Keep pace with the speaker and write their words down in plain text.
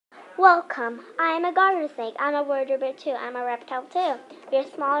Welcome. I am a garter snake. I'm a vertebrate too. I'm a reptile too. We are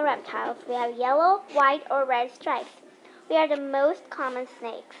small reptiles. We have yellow, white, or red stripes. We are the most common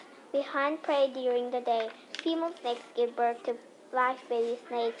snakes. We hunt prey during the day. Female snakes give birth to live baby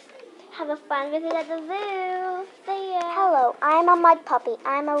snakes. Have a fun visit at the zoo. See ya. Hello, I'm a mud puppy.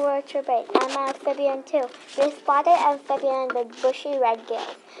 I'm a vertebrate. I'm an amphibian too. We're a spotted amphibian with bushy red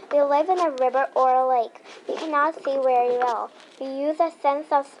gills. We live in a river or a lake. We cannot see very well. We use a sense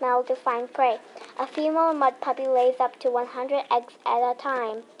of smell to find prey. A female mud puppy lays up to 100 eggs at a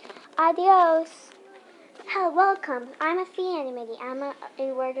time. Adios. Hello, welcome. I'm a sea anemone. I'm an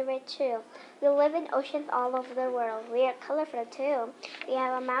invertebrate too. We live in oceans all over the world. We are colorful too. We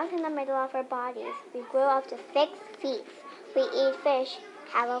have a mouth in the middle of our bodies. We grow up to 6 feet. We eat fish.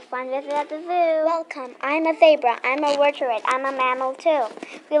 Have a fun visit at the zoo. Welcome. I'm a zebra. I'm a vertebrate. I'm a mammal too.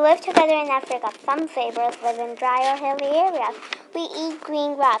 We live together in Africa. Some zebras live in dry or hilly areas. We eat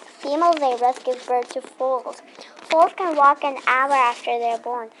green grass. Female zebras give birth to foals. Foals can walk an hour after they're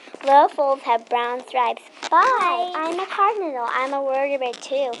born. Little foals have brown stripes. Bye. I'm a cardinal. I'm a vertebrate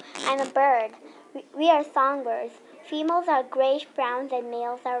too. I'm a bird. We are songbirds. Females are grayish-browns and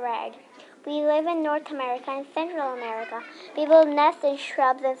males are red. We live in North America and Central America. We build nests in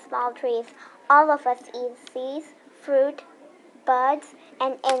shrubs and small trees. All of us eat seeds, fruit, buds,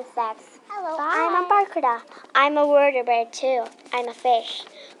 and insects. Hello, bye. I'm a barracuda. I'm a vertebrate too. I'm a fish.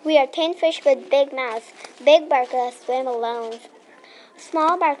 We are thin fish with big mouths. Big barracudas swim alone.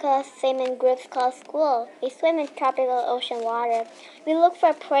 Small barracudas swim in groups called schools. We swim in tropical ocean water. We look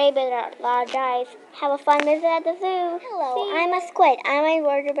for prey with our large eyes. Have a fun visit at the zoo. Hello, I'm a squid. I'm a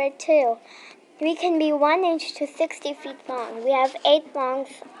vertebrate too. We can be 1 inch to 60 feet long. We have 8 long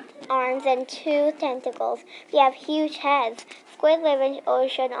arms and 2 tentacles. We have huge heads. Squid live in the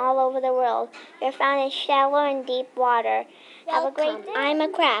ocean all over the world. We are found in shallow and deep water. Have a great day. I'm a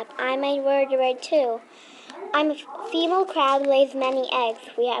crab. I'm a vertebrate too. I'm a female crab lays many eggs.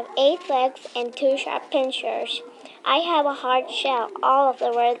 We have 8 legs and 2 sharp pincers. I have a hard shell. All of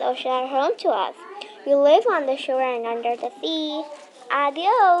the world's oceans are home to us. We live on the shore and under the sea.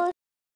 Adios.